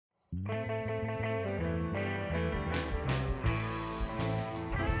You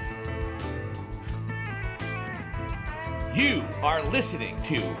are listening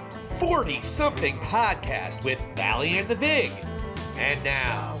to 40-something podcast with Valley and the Vig. And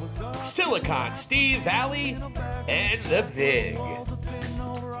now, Silicon Steve Valley and the Vig.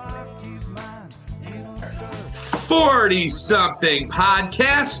 40-something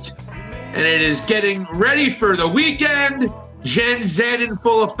podcast, and it is getting ready for the weekend. Gen Z in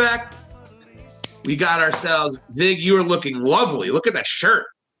full effect. We got ourselves, Vig, you are looking lovely. Look at that shirt.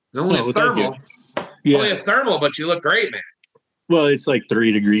 It's only a thermal. Yeah. Only a thermal, but you look great, man. Well, it's like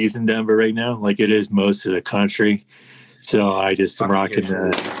 3 degrees in Denver right now, like it is most of the country. So I just am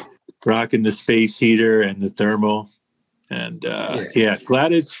rocking the space heater and the thermal. And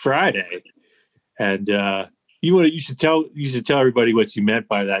glad it's Friday. And you should tell everybody what you meant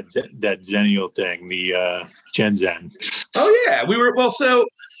by that Zennial thing, the Gen Zen. Oh yeah,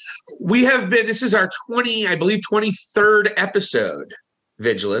 we have been. This is our 23rd episode,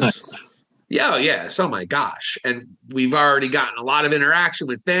 Vigilus. Nice. Yeah, yes. Oh my gosh, and we've already gotten a lot of interaction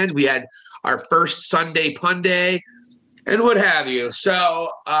with fans. We had our first Sunday Pun Day, and what have you. So,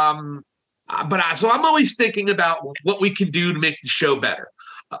 I'm always thinking about what we can do to make the show better.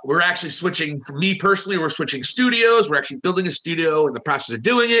 We're actually switching. For me personally, we're switching studios. We're actually building a studio in the process of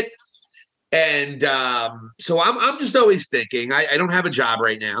doing it. And so I'm just always thinking, I don't have a job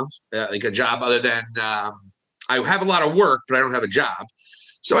right now, like a job other than I have a lot of work, but I don't have a job.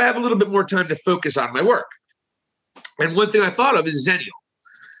 So I have a little bit more time to focus on my work. And one thing I thought of is Zennial.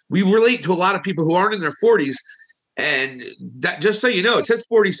 We relate to a lot of people who aren't in their 40s. And that, just so you know, it says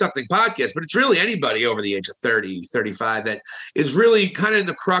 40-something podcast, but it's really anybody over the age of 30, 35 that is really kind of in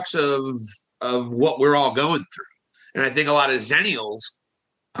the crux of what we're all going through. And I think a lot of Zennials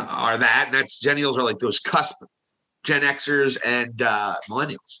are that, and Zennials are like those cusp Gen Xers and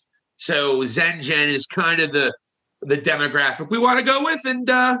millennials. So Gen is kind of the demographic we want to go with, and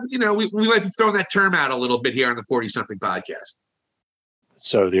we might be throwing that term out a little bit here on the 40-something podcast.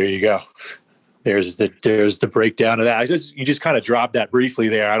 So there you go. There's the breakdown of that. You just kind of dropped that briefly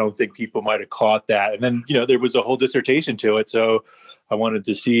there. I don't think people might have caught that. And then there was a whole dissertation to it. So I wanted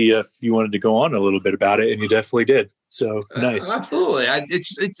to see if you wanted to go on a little bit about it, and you definitely did. So nice. Absolutely.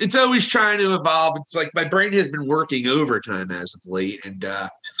 It's always trying to evolve. It's like my brain has been working overtime as of late, and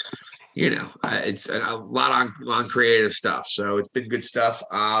it's a lot on creative stuff. So it's been good stuff.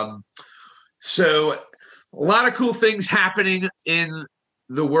 So a lot of cool things happening in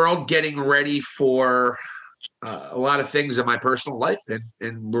the world, getting ready for a lot of things in my personal life,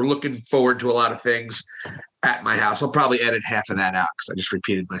 and we're looking forward to a lot of things at my house. I'll probably edit half of that out because I just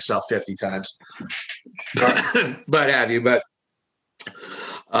repeated myself 50 times. But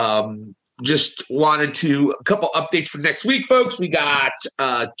just wanted to a couple updates for next week, folks. We got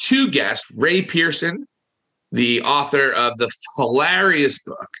 2 guests. Ray Pearson, the author of the hilarious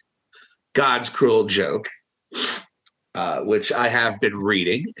book God's Cruel Joke, which I have been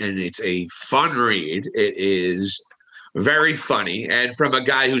reading, and it's a fun read. It is very funny. And from a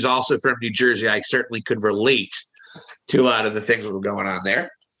guy who's also from New Jersey, I certainly could relate to a lot of the things that were going on there.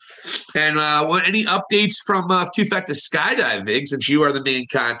 And any updates from Two Factor Skydive, Vig, since you are the main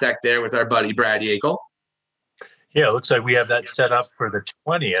contact there with our buddy Brad Yakel? Yeah, it looks like we have that set up for the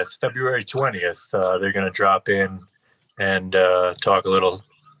 20th, February 20th. They're going to drop in and talk a little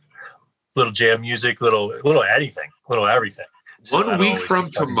jam music, little anything, little everything. So 1 week from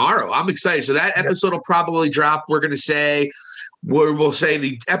tomorrow. I'm excited. So that episode will probably drop. We'll say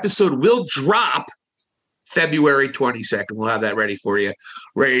the episode will drop February 22nd. We'll have that ready for you,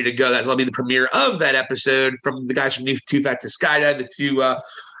 ready to go. That'll be the premiere of that episode from the guys from Two Factor Skydive, the two,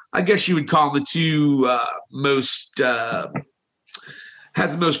 I guess you would call them the two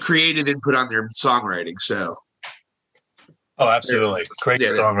has the most creative input on their songwriting. So, oh, absolutely, great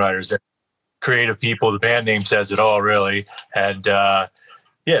songwriters. Creative people. The band name says it all, really. And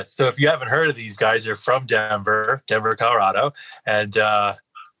so if you haven't heard of these guys, they're from Denver, Colorado, and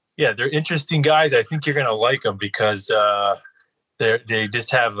they're interesting guys. I think you're gonna like them because they just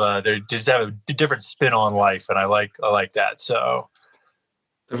have a different spin on life, and I like that. So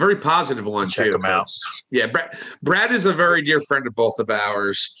a very positive one. Check them out. Yeah, Brad is a very dear friend of both of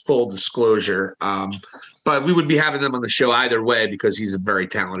ours. Full disclosure. But we would be having them on the show either way because he's a very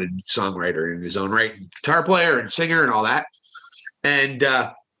talented songwriter in his own right, guitar player and singer and all that. And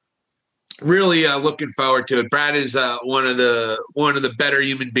really looking forward to it. Brad is one of the better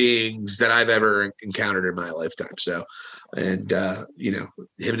human beings that I've ever encountered in my lifetime. So, and him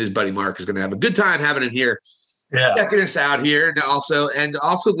and his buddy Mark is going to have a good time having him here checking us out here. And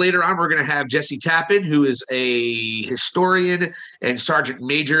also later on, we're going to have Jesse Tappan, who is a historian and sergeant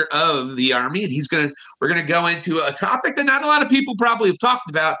major of the Army. And we're going to go into a topic that not a lot of people probably have talked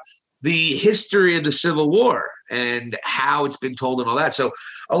about, the history of the Civil War and how it's been told and all that. So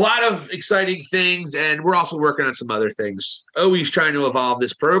a lot of exciting things. And we're also working on some other things, always trying to evolve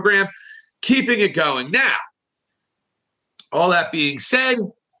this program, keeping it going. Now, all that being said,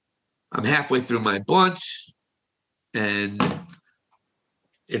 I'm halfway through my blunt. And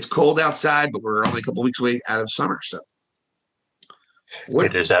it's cold outside, but we're only a couple weeks away out of summer. So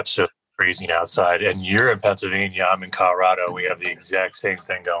it is absolutely freezing outside. And you're in Pennsylvania. I'm in Colorado. We have the exact same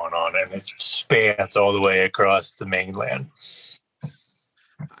thing going on, and it spans all the way across the mainland.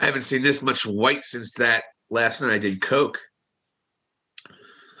 I haven't seen this much white since that last night I did coke.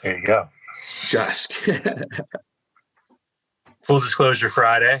 There you go. Just Full Disclosure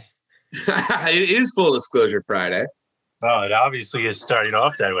Friday. It is Full Disclosure Friday. Oh, it obviously is starting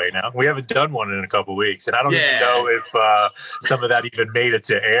off that way now. We haven't done one in a couple of weeks, and I don't even know if some of that even made it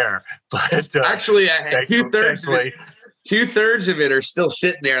to air. But actually, I had two-thirds of it are still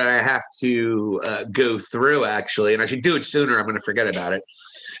sitting there that I have to go through, actually, and I should do it sooner. I'm going to forget about it.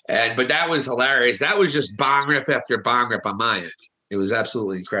 But that was hilarious. That was just bong rip after bong rip on my end. It was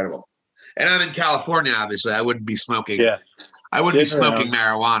absolutely incredible. And I'm in California, obviously. I wouldn't be smoking. Yeah. I wouldn't be smoking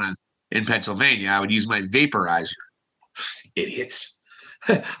marijuana in Pennsylvania. I would use my vaporizer. Idiots.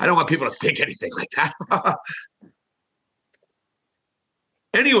 I don't want people to think anything like that.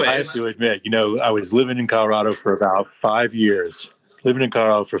 Anyway, I have to admit, I was living in Colorado for about 5 years. I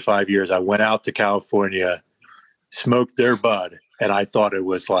went out to California, smoked their bud, and I thought it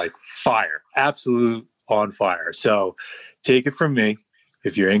was like fire, absolute on fire. So take it from me.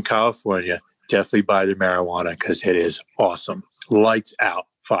 If you're in California, definitely buy their marijuana because it is awesome. Lights out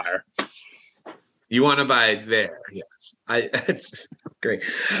fire. You want to buy there, yes. It's great.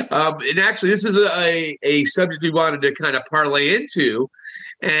 And actually, this is a subject we wanted to kind of parlay into.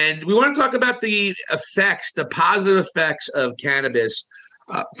 And we want to talk about the effects, the positive effects of cannabis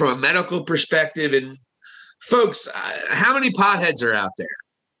from a medical perspective. And folks, how many potheads are out there?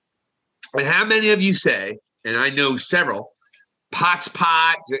 And how many of you say, and I know several, pot's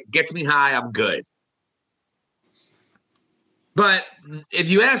pot, it gets me high, I'm good. But if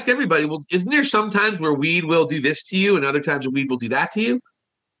you ask everybody, well, isn't there some times where weed will do this to you and other times where weed will do that to you?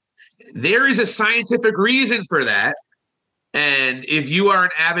 There is a scientific reason for that. And if you are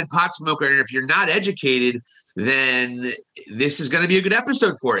an avid pot smoker and if you're not educated, then this is going to be a good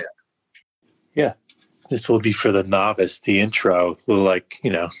episode for you. Yeah. This will be for the novice. The intro will let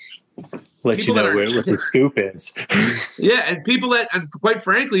people where the scoop is. Yeah. And and quite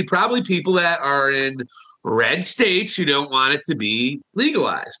frankly, probably people that are in red states who don't want it to be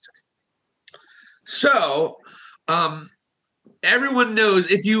legalized. So everyone knows,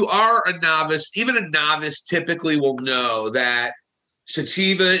 if you are a novice, even a novice typically will know that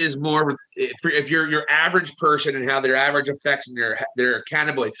sativa is more, if you're your average person and how their average effects and their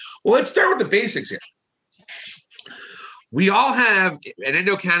cannabinoid. Well, let's start with the basics here. We all have an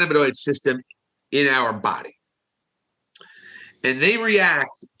endocannabinoid system in our body. And they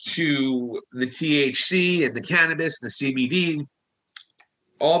react to the THC and the cannabis and the CBD,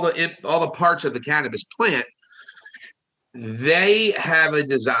 all the parts of the cannabis plant. They have a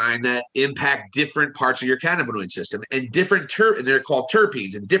design that impact different parts of your cannabinoid system, and they're called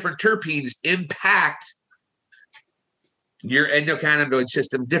terpenes, and different terpenes impact your endocannabinoid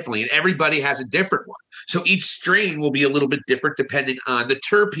system differently, and everybody has a different one. So each strain will be a little bit different depending on the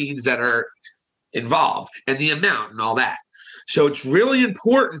terpenes that are involved and the amount and all that. So it's really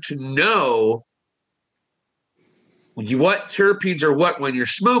important to know what terpenes are what when you're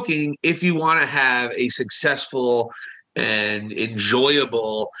smoking if you want to have a successful and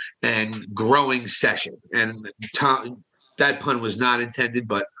enjoyable and growing session. And that pun was not intended,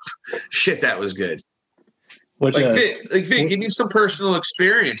 but shit, that was good. Vic, give me some personal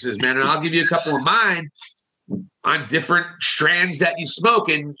experiences, man, and I'll give you a couple of mine on different strands that you smoke,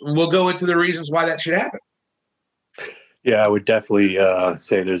 and we'll go into the reasons why that should happen. Yeah, I would definitely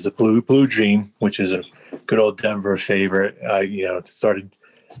say there's a Blue Dream, which is a good old Denver favorite.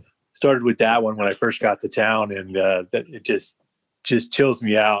 Started with that one when I first got to town, and it just chills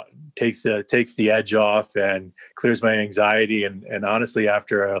me out, takes the edge off, and clears my anxiety. And honestly,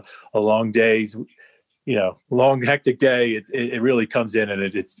 after a long day's, long hectic day, it really comes in, and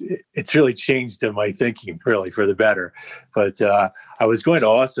it's really changed my thinking really for the better. But I was going to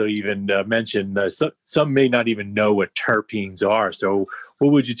also even mention some may not even know what terpenes are. So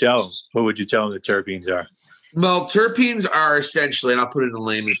what would you tell them? What would you tell them the terpenes are? Well, terpenes are essentially, and I'll put it in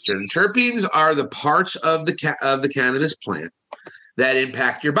layman's terms, terpenes are the parts of the cannabis plant that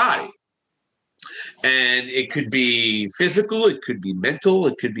impact your body. And it could be physical, it could be mental,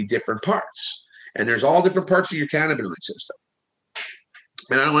 it could be different parts. And there's all different parts of your cannabinoid system.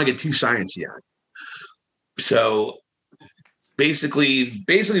 And I don't want to get too sciencey on it. So basically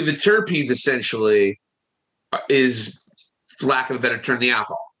the terpenes essentially is, for lack of a better term, the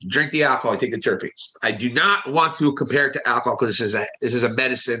alcohol. Drink the alcohol, I take the terpenes. I do not want to compare it to alcohol because this is a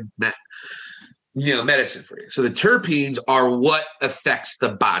medicine for you. So the terpenes are what affects the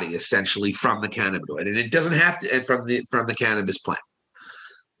body essentially from the cannabinoid, and it doesn't have to, and from the cannabis plant.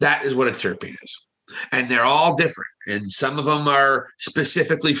 That is what a terpene is, and they're all different. And some of them are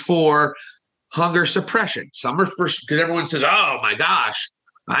specifically for hunger suppression. Some are for, because everyone says, "Oh my gosh,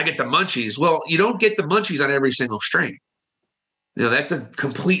 I get the munchies." Well, you don't get the munchies on every single strain. That's a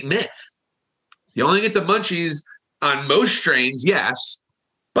complete myth. You only get the munchies on most strains, yes,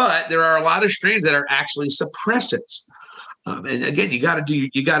 but there are a lot of strains that are actually suppressants. And again, you got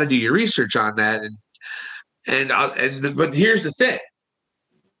to do your research on that. But here's the thing: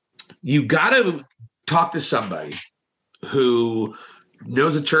 you got to talk to somebody who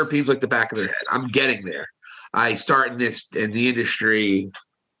knows the terpenes like the back of their head. I'm getting there. I start in the industry,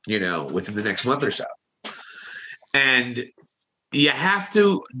 within the next month or so, and you have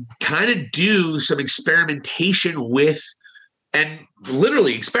to kind of do some experimentation with, and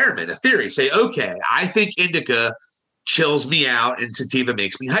literally experiment a theory. Say, okay, I think indica chills me out and sativa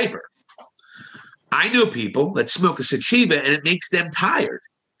makes me hyper. I know people that smoke a sativa and it makes them tired.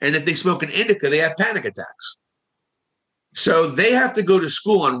 And if they smoke an indica, they have panic attacks. So they have to go to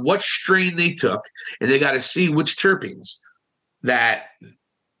school on what strain they took, and they got to see which terpenes that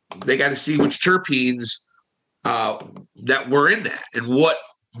were in that and what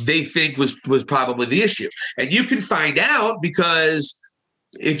they think was probably the issue. And you can find out because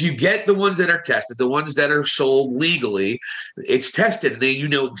if you get the ones that are tested, the ones that are sold legally, it's tested and then you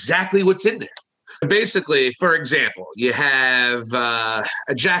know exactly what's in there. Basically, for example, you have a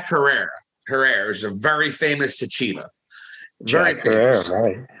Jack Herrera. Herrera is a very famous sativa. Very famous. Herrera,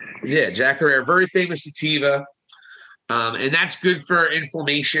 right. Yeah, Jack Herrera, very famous sativa. And that's good for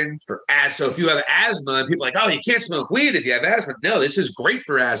inflammation, for asthma. So if you have asthma, and people are like, oh, you can't smoke weed if you have asthma. No, this is great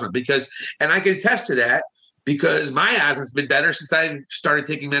for asthma and I can attest to that because my asthma's been better since I started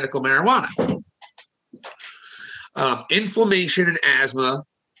taking medical marijuana. Inflammation and asthma,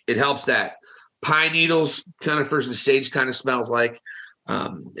 it helps that. Pine needles, kind of first stage, kind of smells like.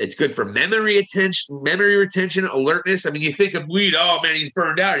 It's good for memory retention, alertness. I mean, you think of weed, oh man, he's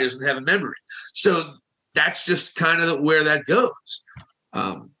burned out. He doesn't have a memory. So that's just kind of where that goes.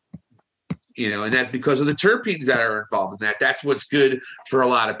 And that's because of the terpenes that are involved in that. That's what's good for a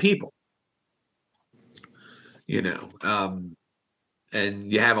lot of people. And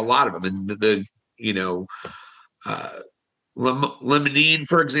you have a lot of them. And limonene,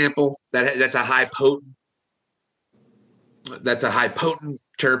 for example, that's a high potent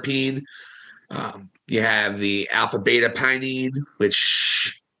terpene. You have the alpha beta pinene,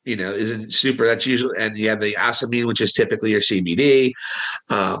 which isn't super. That's usually, and you have the asamine, which is typically your CBD.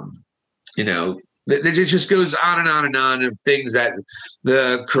 It just goes on and on and on. And things that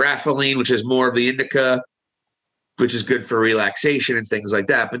the carapholine, which is more of the indica, which is good for relaxation and things like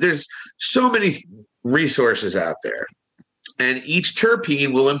that. But there's so many resources out there, and each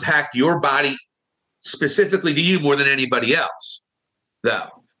terpene will impact your body specifically to you more than anybody else, though.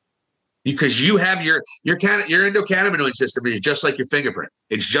 Because you have your endocannabinoid system is just like your fingerprint.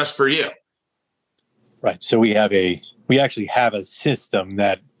 It's just for you. Right. So we actually have a system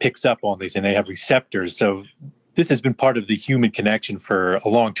that picks up on these, and they have receptors. So this has been part of the human connection for a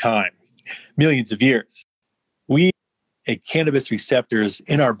long time, millions of years. We have cannabis receptors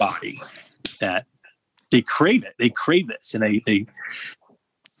in our body that they crave it. They crave this, and they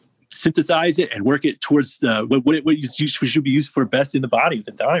synthesize it and work it towards what should be used for best in the body at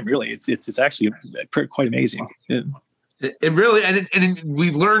the time. Really, it's actually quite amazing. It really, and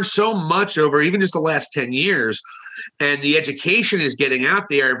we've learned so much over even just the last 10 years, and the education is getting out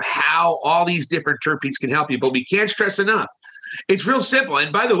there of how all these different terpenes can help you. But we can't stress enough, it's real simple.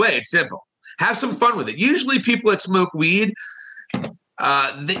 And by the way, it's simple. Have some fun with it. Usually, people that smoke weed, they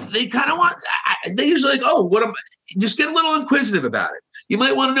kind of want. They usually like, oh, what am I? Just get a little inquisitive about it. You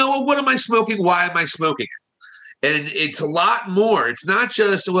might want to know, well, what am I smoking? Why am I smoking it? And it's a lot more. It's not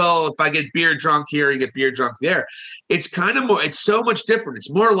just, well, if I get beer drunk here, you get beer drunk there. It's kind of more, it's so much different.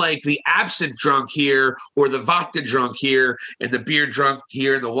 It's more like the absinthe drunk here or the vodka drunk here and the beer drunk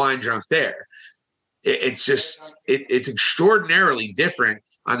here and the wine drunk there. It's just, it's extraordinarily different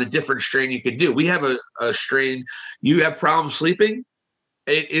on the different strain you can do. We have a strain, you have problems sleeping,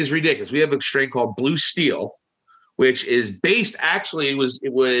 it is ridiculous. We have a strain called Blue Steel, which is based, actually,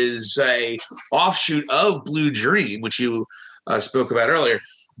 it was a offshoot of Blue Dream, which you spoke about earlier.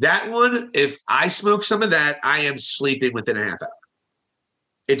 That one, if I smoke some of that, I am sleeping within a half hour.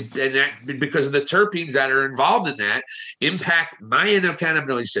 Because of the terpenes that are involved in that impact my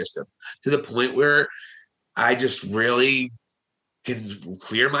endocannabinoid system to the point where I just really can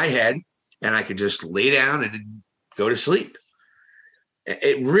clear my head and I can just lay down and go to sleep.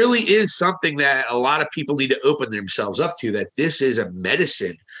 It really is something that a lot of people need to open themselves up to, that this is a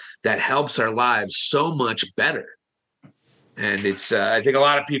medicine that helps our lives so much better. And it's, I think a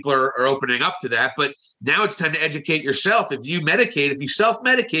lot of people are opening up to that, but now it's time to educate yourself. If you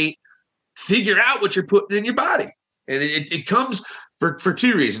self-medicate, figure out what you're putting in your body. And it comes for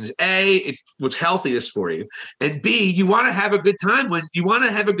two reasons. A, it's what's healthiest for you. And B, you want to have a good time or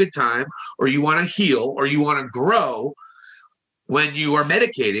you want to heal, or you want to grow when you are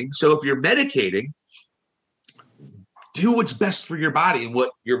medicating. So if you're medicating, do what's best for your body and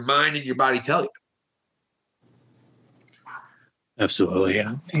what your mind and your body tell you. Absolutely.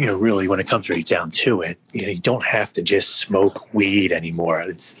 And, really, when it comes right down to it, you don't have to just smoke weed anymore.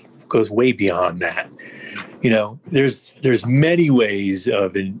 It goes way beyond that. There's many ways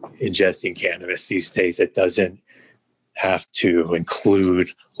of ingesting cannabis these days that doesn't have to include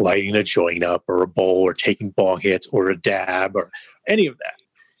lighting a joint up or a bowl or taking bong hits or a dab or any of that.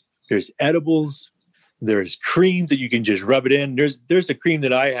 There's edibles. There's creams that you can just rub it in. There's a cream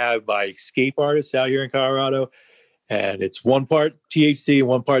that I have by Escape Artists out here in Colorado. And it's 1 part THC and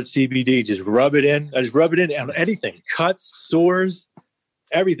 1 part CBD. Just rub it in. I just rub it in on anything. Cuts, sores,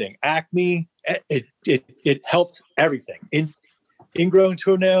 everything. Acne. It helped everything. Ingrown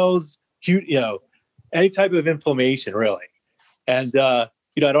toenails, cute, any type of inflammation, really. And, I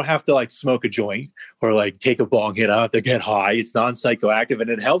don't have to smoke a joint or take a bong hit. I don't have to get high. It's non-psychoactive and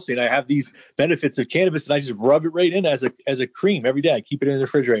it helps me. And I have these benefits of cannabis and I just rub it right in as a cream every day. I keep it in the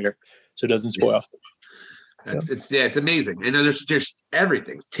refrigerator so it doesn't spoil. Yeah. It's amazing. And there's just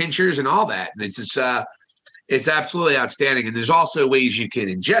everything, tinctures and all that. And it's absolutely outstanding. And there's also ways you can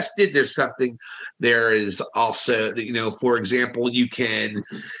ingest it. There is also, for example,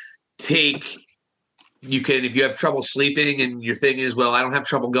 if you have trouble sleeping and your thing is, well, I don't have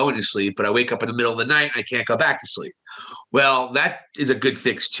trouble going to sleep, but I wake up in the middle of the night, I can't go back to sleep. Well, that is a good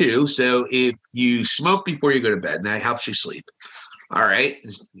fix too. So if you smoke before you go to bed, that helps you sleep. All right.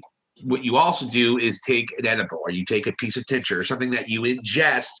 What you also do is take an edible, or you take a piece of tincture or something that you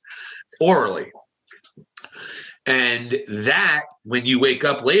ingest orally. And that, when you wake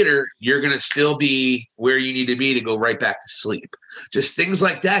up later, you're going to still be where you need to be to go right back to sleep. Just things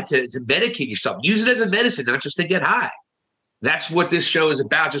like that to medicate yourself. Use it as a medicine, not just to get high. That's what this show is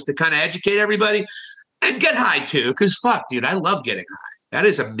about, just to kind of educate everybody and get high too. Because fuck, dude, I love getting high. That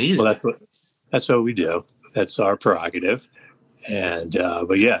is amazing. Well, that's what we do. That's our prerogative. And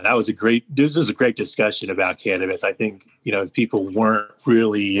but yeah, this was a great discussion about cannabis. I think if people weren't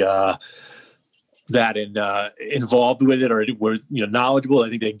really that involved with it or were knowledgeable, I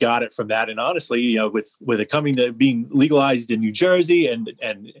think they got it from that. And honestly, with it coming to being legalized in New Jersey and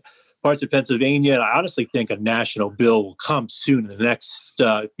parts of Pennsylvania, and I honestly think a national bill will come soon in the next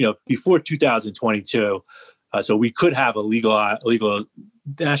before 2022. So we could have a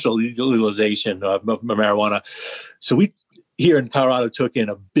national legalization of marijuana. So we here in Colorado took in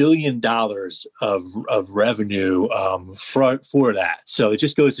 $1 billion of revenue for that. So it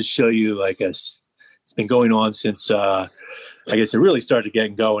just goes to show you, it's been going on since I guess it really started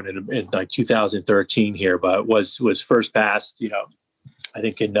getting going in 2013 here, but was first passed I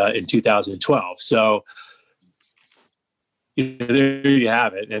think in 2012. So there you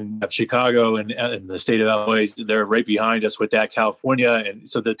have it. And Chicago and the state of Illinois, they're right behind us with that. California, and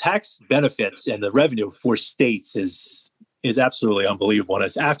so the tax benefits and the revenue for states is absolutely unbelievable.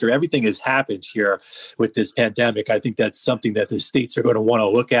 And after everything has happened here with this pandemic, I think that's something that the states are going to want to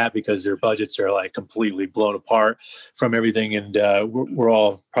look at because their budgets are completely blown apart from everything. And we're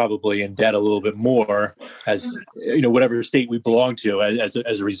all probably in debt a little bit more as, whatever state we belong to as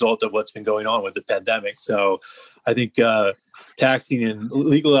a result of what's been going on with the pandemic. So I think taxing and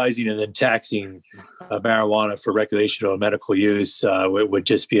legalizing and then taxing marijuana for recreational and medical use would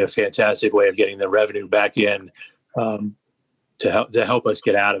just be a fantastic way of getting the revenue back in to help us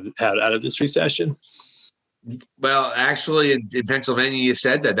get out of this recession. Well, actually, in Pennsylvania, you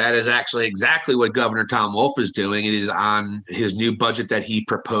said that is actually exactly what Governor Tom Wolf is doing. It is on his new budget that he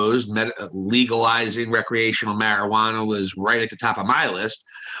proposed. Legalizing recreational marijuana was right at the top of my list.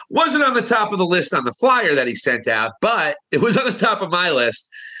 Wasn't on the top of the list on the flyer that he sent out, but it was on the top of my list.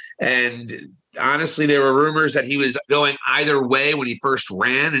 And honestly, there were rumors that he was going either way when he first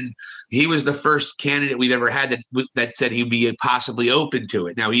ran, and he was the first candidate we've ever had that said he'd be possibly open to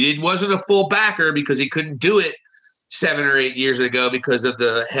it. Now, he wasn't a full backer because he couldn't do it 7 or 8 years ago because of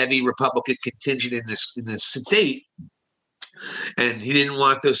the heavy Republican contingent in this state, and he didn't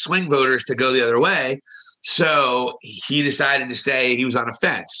want those swing voters to go the other way. So he decided to say he was on a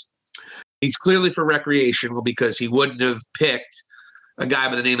fence. He's clearly for recreational because he wouldn't have picked a guy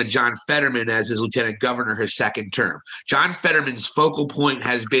by the name of John Fetterman as his lieutenant governor his second term. John Fetterman's focal point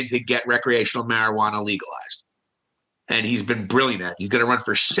has been to get recreational marijuana legalized. And he's been brilliant at it. He's going to run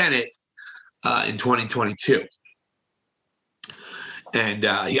for Senate in 2022. And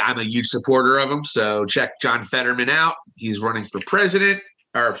I'm a huge supporter of him. So check John Fetterman out. He's running for president.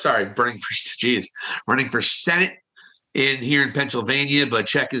 Running for Senate here in Pennsylvania, but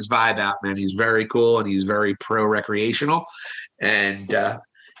check his vibe out, man. He's very cool and he's very pro-recreational, and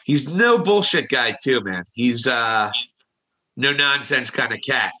he's no bullshit guy too, man. He's no nonsense kind of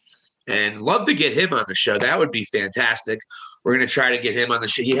cat, and love to get him on the show. That would be fantastic. We're going to try to get him on the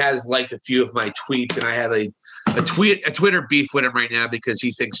show. He has liked a few of my tweets, and I have a Twitter beef with him right now because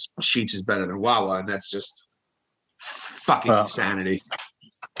he thinks Sheets is better than Wawa, and that's just fucking insanity.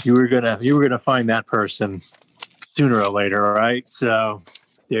 You were gonna find that person sooner or later, all right? So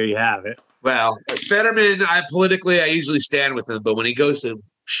there you have it. Well, Fetterman, I usually stand with him, but when he goes to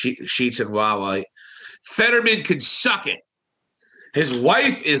Sheets and Wawa, Fetterman can suck it. His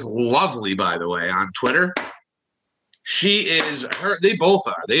wife is lovely, by the way, on Twitter. They both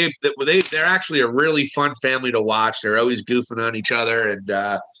are. They're actually a really fun family to watch. They're always goofing on each other,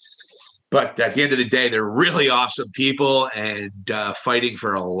 and but at the end of the day, they're really awesome people and fighting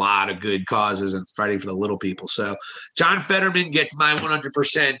for a lot of good causes and fighting for the little people. So John Fetterman gets my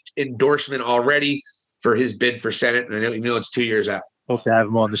 100% endorsement already for his bid for Senate. And I know it's 2 years out. Hope to have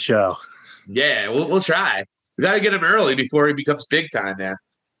him on the show. Yeah, we'll try. We got to get him early before he becomes big time, man.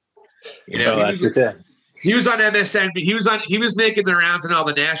 That's the thing. He was on MSN. He was making the rounds in all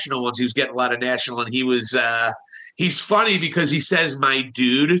the national ones. He was getting a lot of national, and he was he's funny because he says "my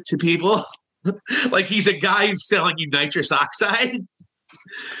dude" to people, like he's a guy who's selling you nitrous oxide.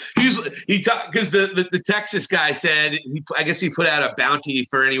 Because the Texas guy said I guess he put out a bounty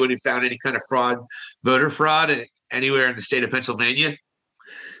for anyone who found any kind of voter fraud anywhere in the state of Pennsylvania.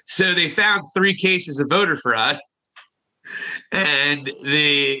 So they found 3 cases of voter fraud, and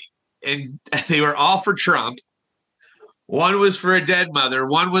they were all for Trump. One was for a dead mother,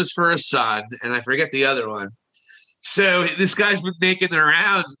 one was for a son, and I forget the other one. So this guy's been making the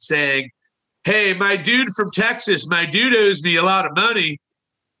rounds saying, "Hey, my dude from Texas, my dude owes me a lot of money.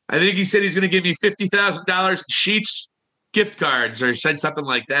 I think he said he's going to give me $50,000 in Sheets gift cards," or said something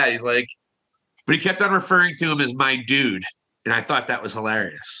like that. He's like, but he kept on referring to him as my dude. And I thought that was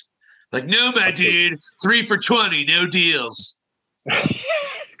hilarious. Like, no, my dude, 3 for $20, no deals.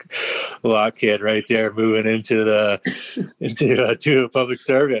 Lock kid right there moving into to a public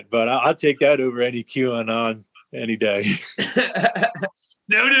servant. But I'll take that over any QAnon any day.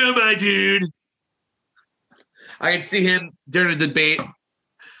 No, my dude. I can see him during a debate,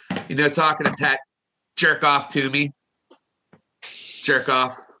 talking to Pat jerk off to me. Jerk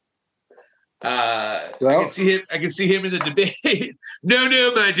off. I can see him in the debate.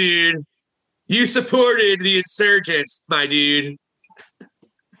 No, my dude. You supported the insurgents, my dude.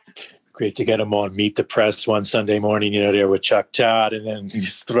 Great to get him on Meet the Press one Sunday morning, there with Chuck Todd, and then he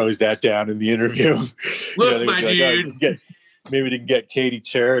just throws that down in the interview. Look, my dude. Maybe they can get Katie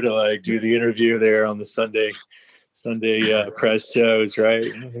Chair to do the interview there on the Sunday press shows, right?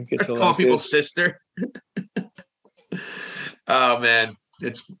 Let's call people's sister. Oh man,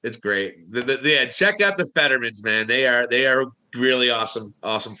 it's great. Check out the Fettermans, man. They are really awesome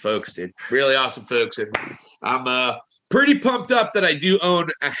folks, dude. Really awesome folks, and I'm pretty pumped up that I do own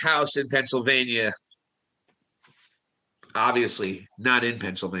a house in Pennsylvania. Obviously, not in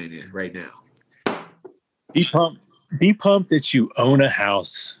Pennsylvania right now. Be pumped that you own a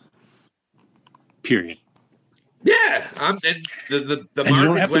house. Period. Yeah, and the market you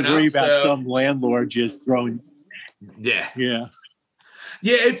don't have to worry about some landlord just throwing. Yeah.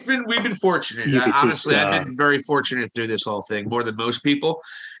 Yeah, we've been fortunate. Honestly, I've been very fortunate through this whole thing, more than most people.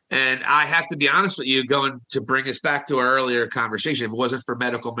 And I have to be honest with you, going to bring us back to our earlier conversation. If it wasn't for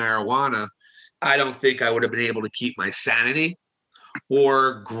medical marijuana, I don't think I would have been able to keep my sanity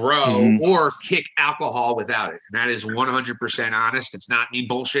or grow or kick alcohol without it. And that is 100% honest. It's not me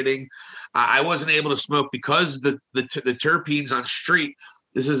bullshitting. I wasn't able to smoke because the terpenes on street.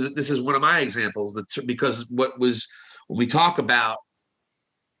 This is one of my examples. Because when we talk about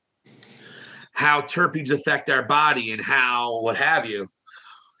how terpenes affect our body and how what have you,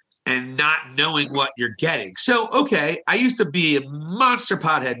 and not knowing what you're getting. So, okay, I used to be a monster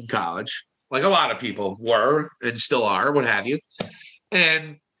pothead in college, like a lot of people were and still are, what have you.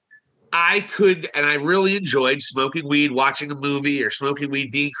 And I really enjoyed smoking weed, watching a movie, or smoking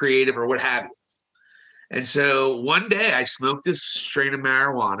weed, being creative, or what have you. And so one day I smoked this strain of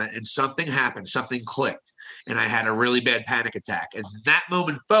marijuana and something happened, something clicked, and I had a really bad panic attack. And that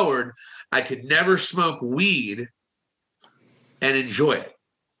moment forward, I could never smoke weed and enjoy it.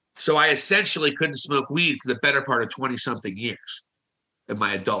 So I essentially couldn't smoke weed for the better part of 20-something years in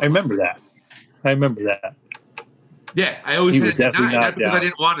my adult life. I remember that. Yeah, I always had to deny, not because down. I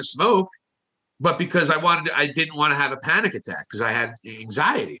didn't want to smoke, but because I didn't want to have a panic attack because I had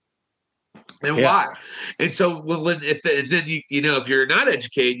anxiety. And why? And so, well, if you're not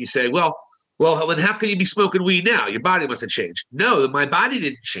educated, you say, well, then how can you be smoking weed now? Your body must have changed. No, my body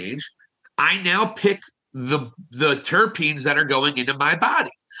didn't change. I now pick the terpenes that are going into my body.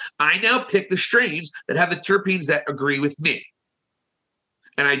 I now pick the strains that have the terpenes that agree with me.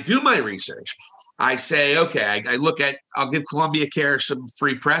 And I do my research. I say, okay, I'll give Columbia Care some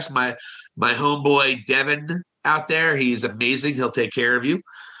free press. My homeboy, Devin, out there, he's amazing. He'll take care of you.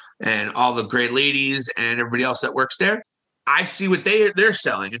 And all the great ladies and everybody else that works there. I see what they're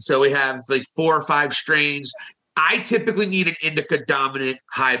selling. And so we have like 4 or 5 strains. I typically need an indica dominant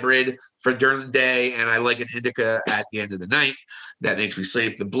hybrid for during the day, and I like an indica at the end of the night. That makes me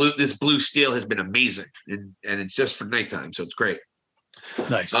sleep. This blue steel has been amazing, and it's just for nighttime, so it's great.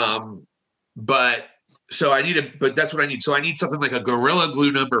 Nice. But that's what I need. So I need something like a Gorilla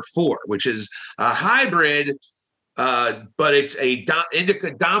Glue number 4, which is a hybrid. But it's a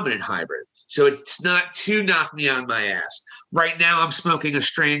indica dominant hybrid. So it's not to knock me on my ass. Right now I'm smoking a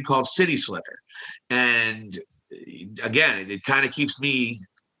strain called City Slicker. And again, it kind of keeps me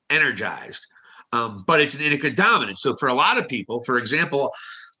energized. But it's an indica dominant. So for a lot of people, for example,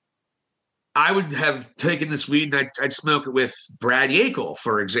 I would have taken this weed and I'd smoke it with Brad Yakel,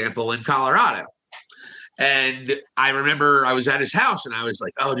 for example, in Colorado. And I remember I was at his house and I was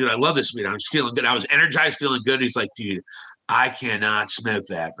like, oh, dude, I love this weed. I was feeling good. I was energized, feeling good. He's like, dude, I cannot smoke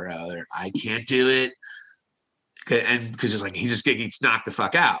that, brother. I can't do it. And because it's like, he just gets knocked the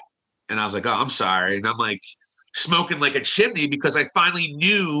fuck out. And I was like, oh, I'm sorry. And I'm like smoking like a chimney because I finally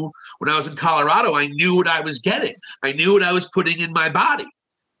knew when I was in Colorado, I knew what I was getting. I knew what I was putting in my body.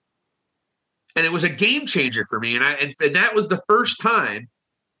 And it was a game changer for me. And that was the first time.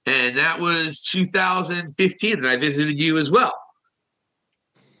 And that was 2015, and I visited you as well.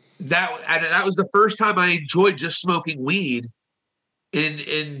 That was the first time I enjoyed just smoking weed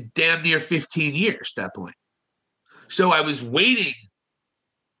in damn near 15 years at that point. So I was waiting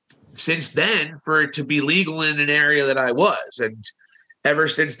since then for it to be legal in an area that I was. And ever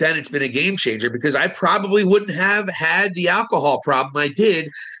since then, it's been a game changer because I probably wouldn't have had the alcohol problem I did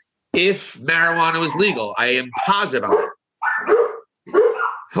if marijuana was legal. I am positive on it.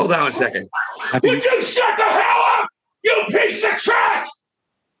 Hold on a second. Would you shut the hell up, you piece of trash?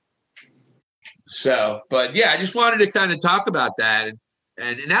 So, but yeah, I just wanted to kind of talk about that.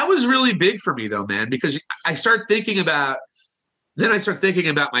 And that was really big for me though, man, because I start thinking about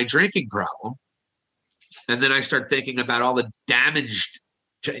my drinking problem. And then I start thinking about all the damage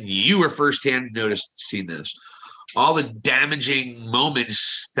you were firsthand seen this, all the damaging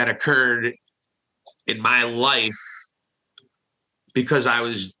moments that occurred in my life because I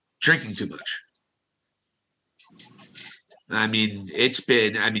was drinking too much. I mean,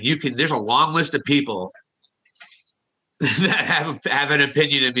 there's a long list of people that have an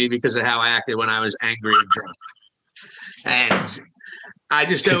opinion of me because of how I acted when I was angry and drunk. And I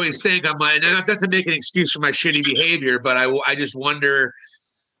just always think I'm like, not to make an excuse for my shitty behavior, but I just wonder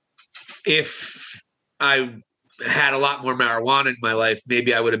if I had a lot more marijuana in my life,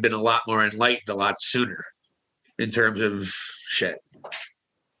 maybe I would have been a lot more enlightened a lot sooner in terms of shit.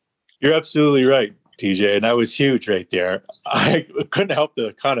 You're absolutely right, TJ. And that was huge right there. I couldn't help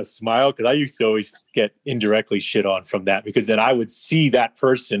to kind of smile because I used to always get indirectly shit on from that because then I would see that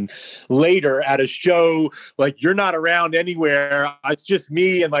person later at a show, like you're not around anywhere. It's just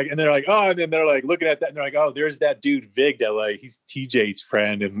me. And they're like, oh, and then they're like looking at that and they're like, oh, there's that dude Vig that like he's TJ's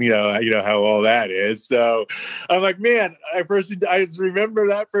friend. And you know how all that is. So I'm like, man, I just remember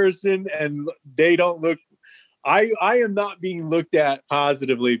that person and they don't look. I am not being looked at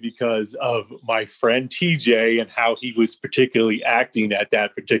positively because of my friend TJ and how he was particularly acting at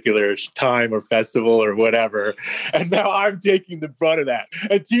that particular time or festival or whatever. And now I'm taking the brunt of that.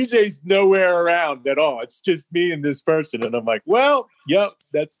 And TJ's nowhere around at all. It's just me and this person. And I'm like, well, yep,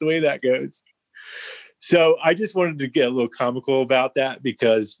 that's the way that goes. So I just wanted to get a little comical about that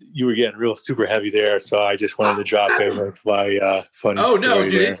because you were getting real super heavy there. So I just wanted to drop in with my funny story. Oh no,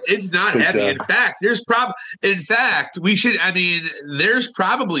 dude, there. it's not heavy. In fact, there's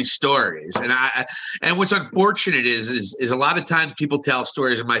probably stories, and what's unfortunate is a lot of times people tell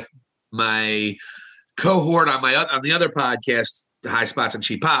stories of my cohort on the other podcast, High Spots and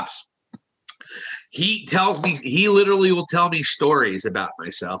Cheap Pops. He literally will tell me stories about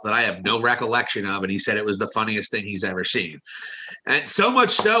myself that I have no recollection of. And he said it was the funniest thing he's ever seen. And so much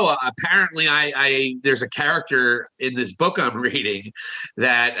so, apparently there's a character in this book I'm reading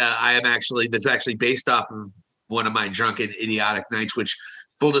that that's actually based off of one of my drunken idiotic nights, which,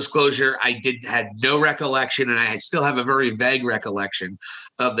 full disclosure, had no recollection. And I still have a very vague recollection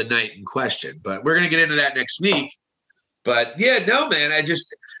of the night in question, but we're going to get into that next week. But yeah, no, man,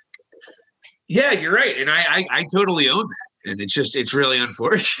 yeah, you're right. And I totally own that. And it's really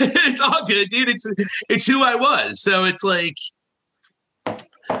unfortunate. It's all good, dude. It's who I was. So it's like,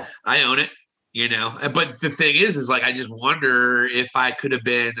 I own it, but the thing is like, I just wonder if I could have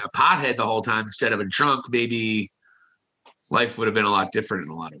been a pothead the whole time instead of a drunk, maybe life would have been a lot different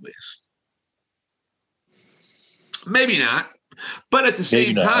in a lot of ways. Maybe not. But at the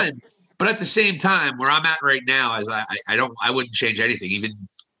same time, where I'm at right now is I wouldn't change anything.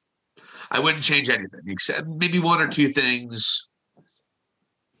 I wouldn't change anything except maybe one or two things.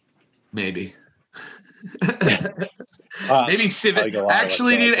 Maybe. Maybe civic.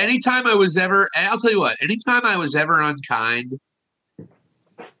 Actually, dude, anytime I was ever unkind,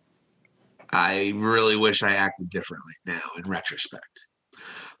 I really wish I acted differently now in retrospect.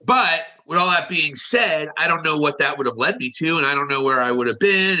 But with all that being said, I don't know what that would have led me to, and I don't know where I would have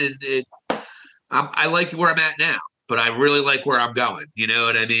been. And I like where I'm at now, but I really like where I'm going. You know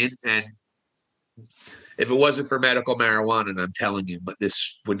what I mean? And if it wasn't for medical marijuana, and I'm telling you, but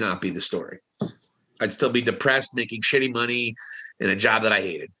this would not be the story. I'd still be depressed, making shitty money in a job that I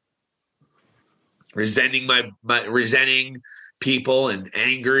hated, resenting resenting people and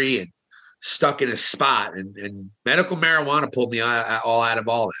angry and stuck in a spot. And medical marijuana pulled me all out of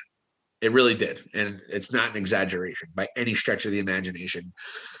all that. It really did. And it's not an exaggeration by any stretch of the imagination.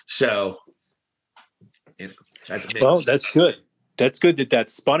 So, that's me. Well, that's good. That's good that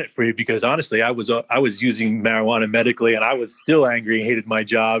spun it for you, because honestly, I was using marijuana medically, and I was still angry and hated my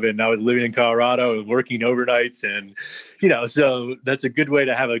job, and I was living in Colorado and working overnights, and so that's a good way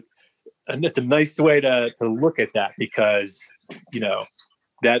to have that's a nice way to look at that, because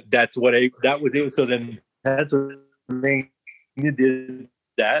that's what that was it. So then that's what they did,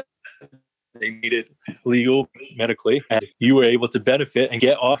 that they made it legal medically, and you were able to benefit and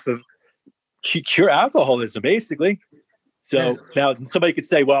get off of cure alcoholism, basically. So now somebody could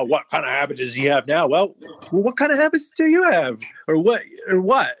say, well, what kind of habits do you have now? Well, what kind of habits do you have? Or what?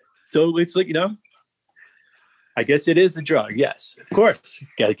 So it's like, I guess it is a drug. Yes, of course.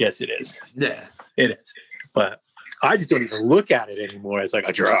 I guess it is. Yeah, it is. But I just don't even look at it anymore as like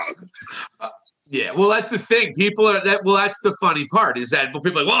a drug. Yeah, well, that's the thing. That's the funny part, is that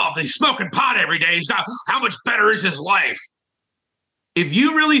people are like, well, if he's smoking pot every day, how much better is his life? If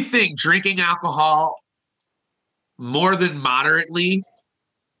you really think drinking alcohol more than moderately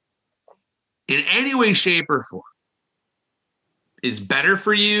in any way, shape, or form is better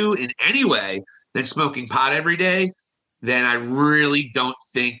for you in any way than smoking pot every day, then I really don't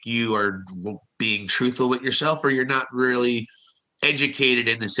think you are being truthful with yourself, or you're not really educated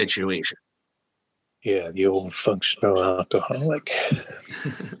in the situation. Yeah, the old functional alcoholic.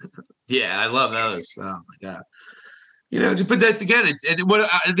 Yeah, I love those. Oh my God. But that's, again, and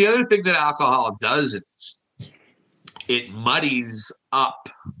the other thing that alcohol does is it muddies up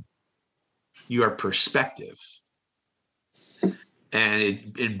your perspective,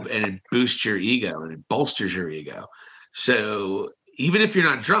 and it boosts your ego, and it bolsters your ego. So even if you're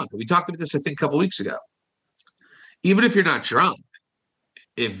not drunk, we talked about this, I think, a couple weeks ago. Even if you're not drunk,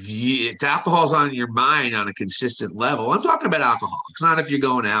 if alcohol's on your mind on a consistent level, I'm talking about alcohol. It's not if you're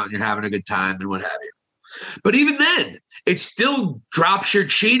going out and you're having a good time and what have you. But even then, it still drops your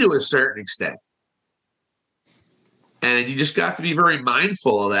chi to a certain extent. And you just got to be very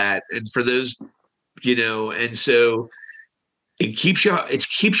mindful of that. And for those, and so it keeps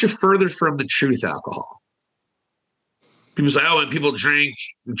you further from the truth, alcohol. People say, oh, when people drink,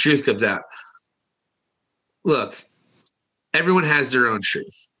 the truth comes out. Look, everyone has their own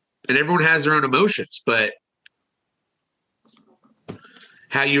truth, and everyone has their own emotions, but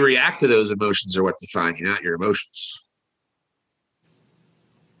how you react to those emotions are what define you, not your emotions.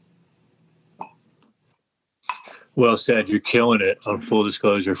 Well said. You're killing it on Full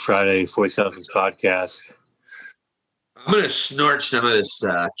Disclosure Friday, 40-somethings podcast. I'm going to snort some of this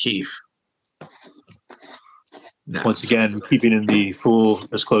Keef. No. Once again, keeping in the full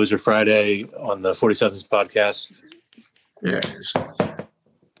disclosure Friday on the 47th podcast. There it is. Have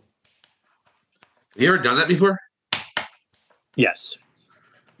you ever done that before? Yes.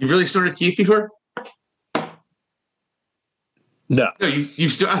 You've really snorted keef before? No. No, you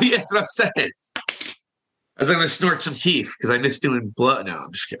still. Oh, yeah, that's what I'm saying. I was going to snort some keef because I miss doing blood. No,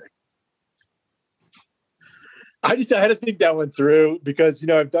 I'm just kidding. I had to think that one through because,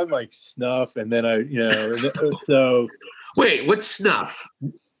 I've done like snuff and then so. Wait, what's snuff?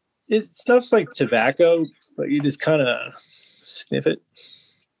 Snuff's like tobacco, but you just kind of sniff it.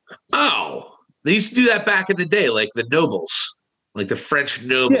 Oh, they used to do that back in the day, like the nobles, like the French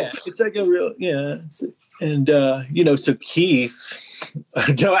nobles. Yeah, it's like a real, so keef.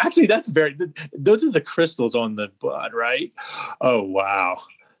 No, actually, those are the crystals on the bud, right? Oh, wow.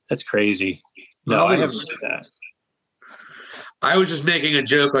 That's crazy. No, I haven't done that. I was just making a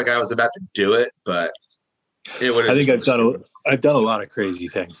joke like I was about to do it, but it would have. I think I've done a lot of crazy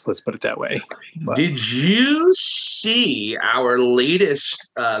things. Let's put it that way. But. Did you see our latest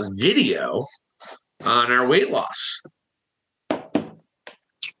video on our weight loss?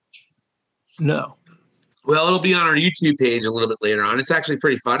 No. Well, it'll be on our YouTube page a little bit later on. It's actually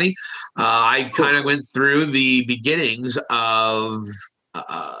pretty funny. I kind of went through the beginnings of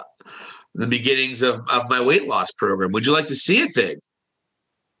my weight loss program. Would you like to see it, Vig?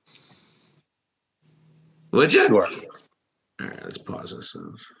 Would you? Sure. All right, let's pause this.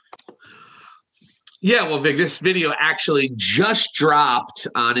 Yeah, well, Vig, this video actually just dropped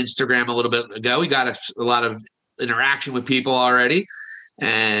on Instagram a little bit ago. We got a lot of interaction with people already,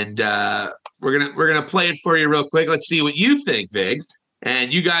 and we're gonna play it for you real quick. Let's see what you think, Vig.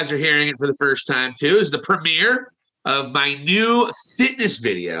 And you guys are hearing it for the first time too. It's the premiere of my new fitness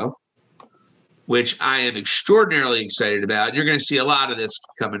video, which I am extraordinarily excited about. You're going to see a lot of this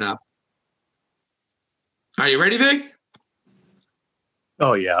coming up. Are you ready, Vig?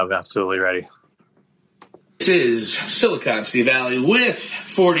 Oh, yeah, I'm absolutely ready. This is Silicon Valley with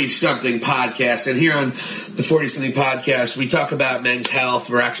 40-something podcast. And here on the 40-something podcast, we talk about men's health.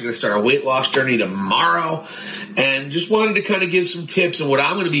 We're actually going to start a weight loss journey tomorrow. And just wanted to kind of give some tips on what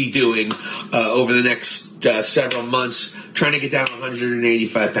I'm going to be doing over the next several months, trying to get down to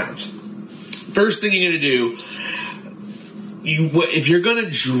 185 pounds. First thing you're going to do, if you're going to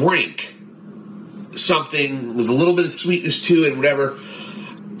drink something with a little bit of sweetness to it, whatever,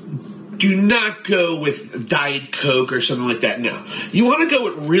 do not go with Diet Coke or something like that. No. You want to go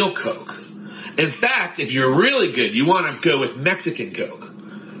with real Coke. In fact, if you're really good, you want to go with Mexican Coke.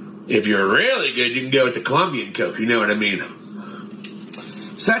 If you're really good, you can go with the Colombian Coke. You know what I mean?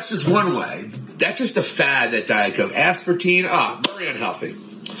 So that's just one way. That's just a fad, that Diet Coke. Aspartame, very unhealthy.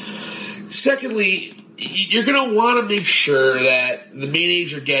 Secondly, you're going to want to make sure that the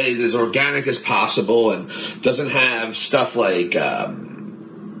mayonnaise you get is as organic as possible and doesn't have stuff like,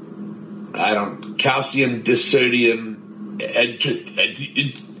 calcium, disodium,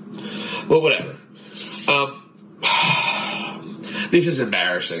 whatever. This is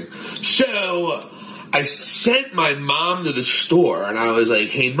embarrassing. So I sent my mom to the store and I was like,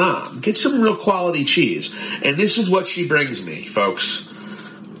 hey, Mom, get some real quality cheese. And this is what she brings me, folks.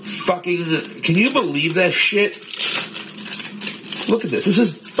 Fucking, can you believe that shit? Look at this. This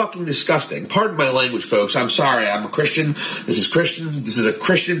is fucking disgusting. Pardon my language, folks. I'm sorry. I'm a Christian. This is Christian. This is a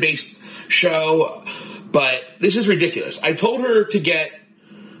Christian-based show. But this is ridiculous. I told her to get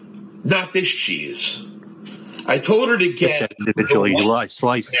not this cheese. I told her to get individually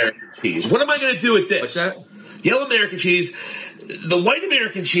sliced American cheese. What am I going to do with this? What's that? Yellow American cheese. The white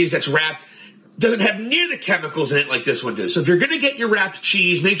American cheese that's wrapped doesn't have near the chemicals in it like this one does. So if you're going to get your wrapped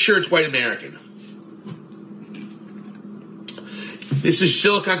cheese, make sure it's white American. This is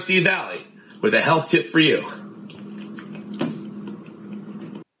Silicon Valley with a health tip for you.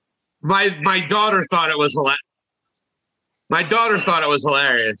 My daughter thought it was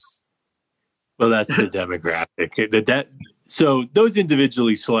hilarious. Well, that's the demographic. So those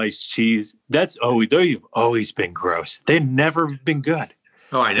individually sliced cheese, they've always been gross. They've never been good.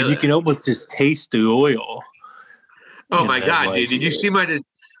 Oh, I know. You can almost just taste the oil. Oh my God, dude! Did you see my?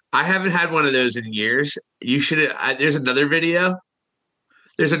 I haven't had one of those in years. You should. There's another video.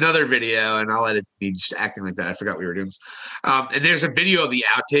 And I'll let it be just acting like that. I forgot we were doing. And there's a video of the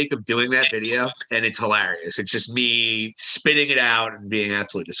outtake of doing that video, and it's hilarious. It's just me spitting it out and being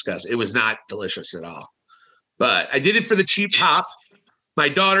absolutely disgusted. It was not delicious at all. But I did it for the cheap pop. My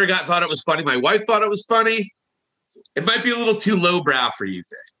daughter thought it was funny. My wife thought it was funny. It might be a little too lowbrow for you,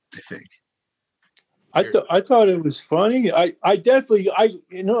 I think. I thought it was funny. I definitely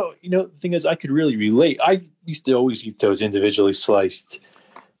the thing is I could really relate. I used to always eat those individually sliced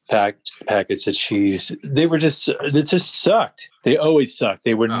packets of cheese. It just sucked. They always sucked.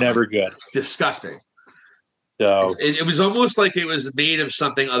 They were never good. Disgusting. So it was almost like it was made of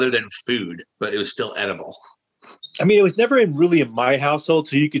something other than food, but it was still edible. I mean, it was never really in my household,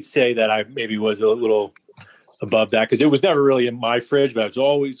 so you could say that I maybe was a little above that because it was never really in my fridge, but I was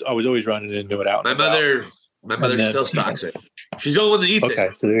always running into it out. My mother still stocks it. She's the only one that eats it.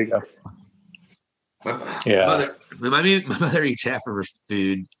 Okay, so there you go. My mother eats half of her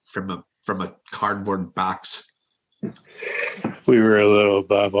food from a cardboard box. We were a little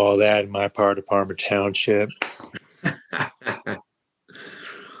above all that in my part of Palmer Township.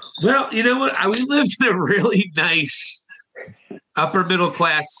 Well, you know what? We lived in a really nice upper middle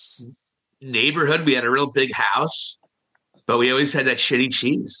class neighborhood. We had a real big house, but we always had that shitty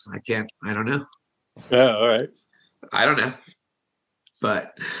cheese. I don't know. Yeah, all right. I don't know.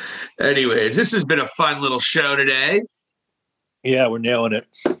 But anyways, this has been a fun little show today. Yeah, we're nailing it.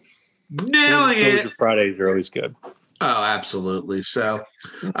 Nailing it. Fridays are always good. Oh, absolutely. So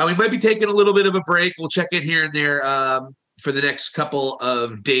we might be taking a little bit of a break. We'll check in here and there for the next couple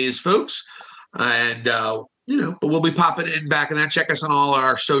of days, folks. And, but we'll be popping in back and that. Check us on all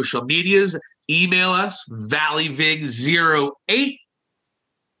our social medias. Email us,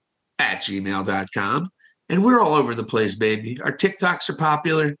 valleyvig08@gmail.com. And we're all over the place, baby. Our TikToks are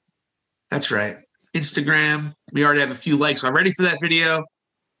popular. That's right. Instagram. We already have a few likes already for that video.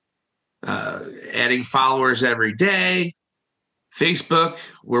 Adding followers every day. Facebook,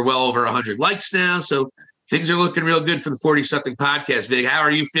 we're well over 100 likes now. So things are looking real good for the 40-something podcast, Vig. How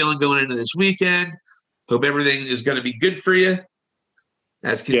are you feeling going into this weekend? Hope everything is going to be good for you,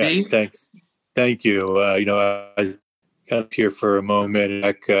 as can be. Thanks. Thank you. I got up here for a moment and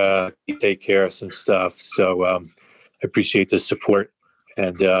take care of some stuff. So I appreciate the support.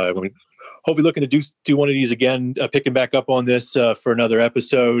 And hopefully looking to do one of these again, picking back up on this for another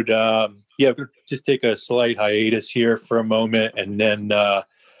episode. Just take a slight hiatus here for a moment. And then,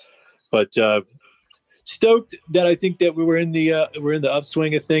 but stoked that I think that we're in the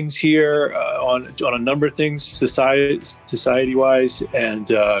upswing of things here on a number of things, society wise and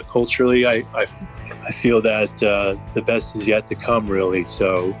culturally. I feel that the best is yet to come, really.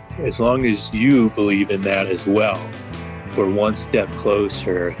 So as long as you believe in that as well, we're one step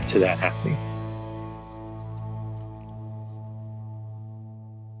closer to that happening.